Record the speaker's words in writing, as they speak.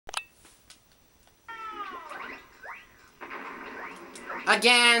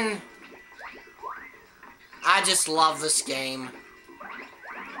Again, I just love this game.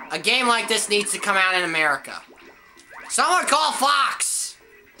 A game like this needs to come out in America. Someone call Fox!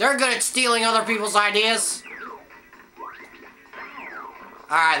 They're good at stealing other people's ideas.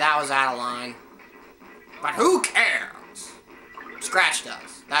 Alright, that was out of line. But who cares? Scratch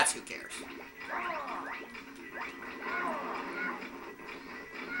does. That's who cares.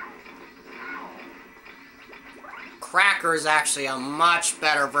 Cracker is actually a much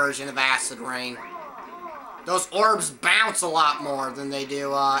better version of Acid Rain. Those orbs bounce a lot more than they do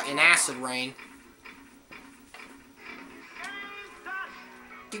in Acid Rain.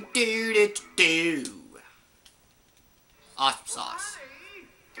 Do. Awesome sauce.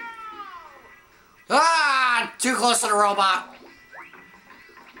 Ah! Too close to the robot.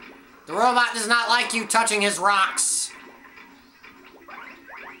 The robot does not like you touching his rocks.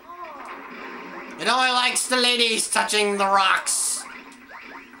 It only likes the ladies touching the rocks.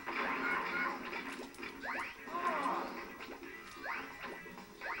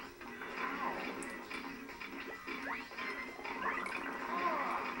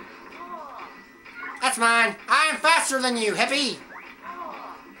 That's mine. I am faster than you, hippie.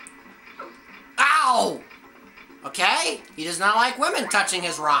 Ow! Okay, he does not like women touching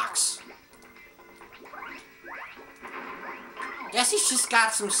his rocks. Guess he's just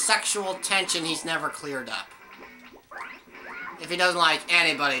got some sexual tension he's never cleared up. If he doesn't like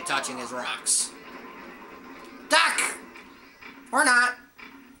anybody touching his rocks. Duck! Or not.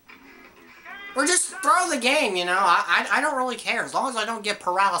 Or just throw the game, you know? I don't really care, as long as I don't get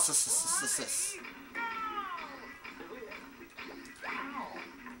paralysis.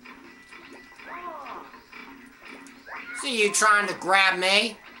 See you trying to grab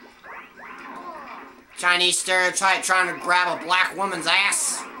me? Chinese stereotype trying to grab a black woman's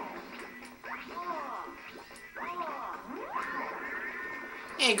ass.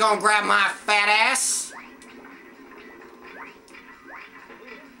 You ain't gonna grab my fat ass.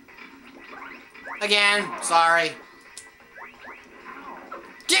 Again, sorry.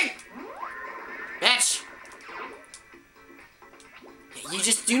 Dick! Bitch! You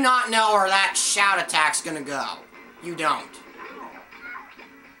just do not know where that shout attack's gonna go. You don't.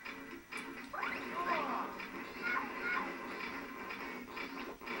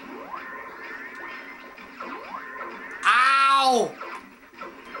 Ow!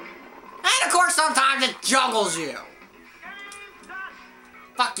 And of course sometimes it juggles you.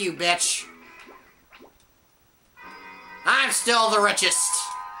 Fuck you, bitch. I'm still the richest.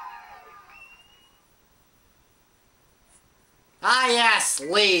 Ah yes,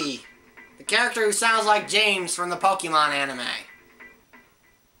 Lee. The character who sounds like James from the Pokemon anime.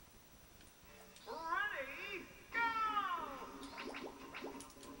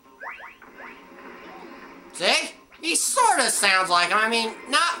 See? He sort of sounds like him. I mean,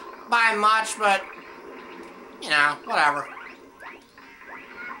 not by much, but, you know, whatever.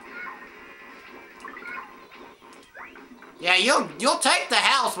 Yeah, you'll take the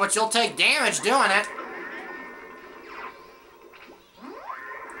health, but you'll take damage doing it.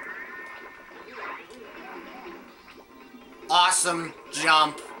 Awesome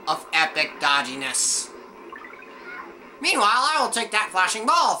jump of epic dodginess. Meanwhile, I will take that flashing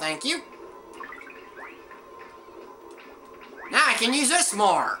ball, thank you. Now I can use this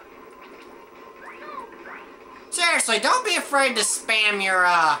more. Seriously, don't be afraid to spam your,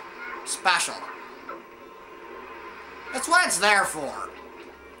 special. That's what it's there for.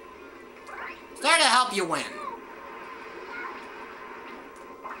 It's there to help you win.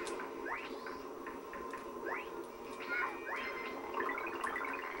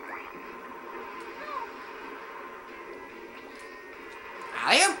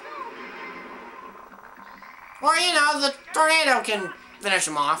 Alley-oop. Or, you know, the tornado can finish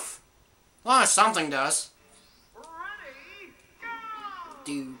him off. As long as something does.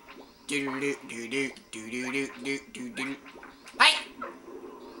 Do do do do do do do do do. Hey!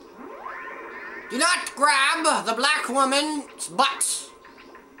 Do not grab the black woman's butt.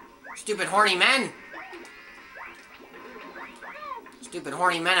 Stupid horny men. Stupid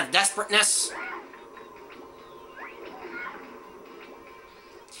horny men of desperateness.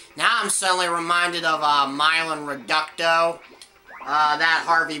 Now I'm suddenly reminded of Mylan Reducto. That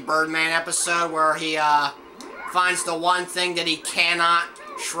Harvey Birdman episode where he finds the one thing that he cannot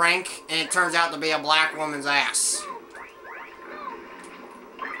shrink, and it turns out to be a black woman's ass.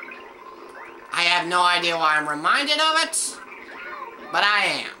 I have no idea why I'm reminded of it, but I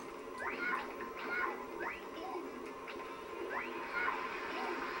am.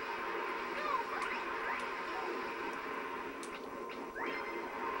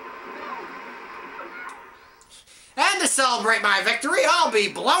 And to celebrate my victory, I'll be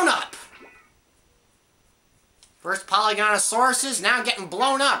blown up. First Polygonosaurus is now getting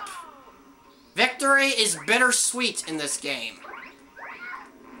blown up. Victory is bittersweet in this game.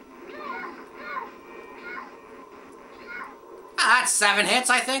 Ah, that's 7 hits,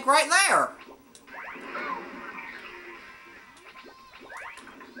 I think, right there.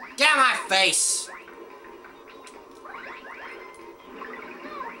 Get out of my face.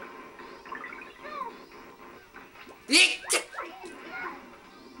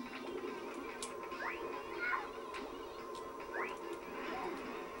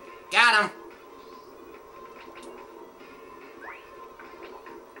 Got him.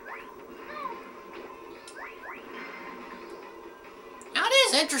 Now it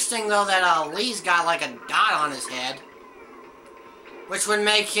is interesting though that Lee's got like a dot on his head, which would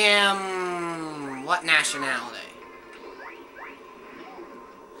make him what nationality?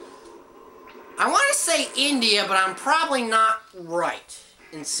 I want to say India, but I'm probably not right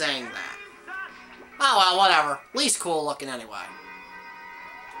in saying that. Oh well, whatever. Lee's cool looking anyway.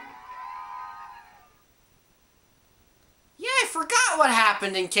 Yeah, I forgot what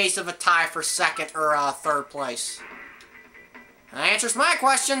happened in case of a tie for second or third place. That answers my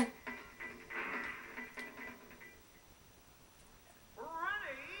question.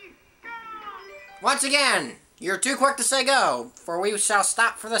 Ready, go! Once again, you're too quick to say go, for we shall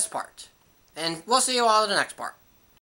stop for this part. And we'll see you all in the next part.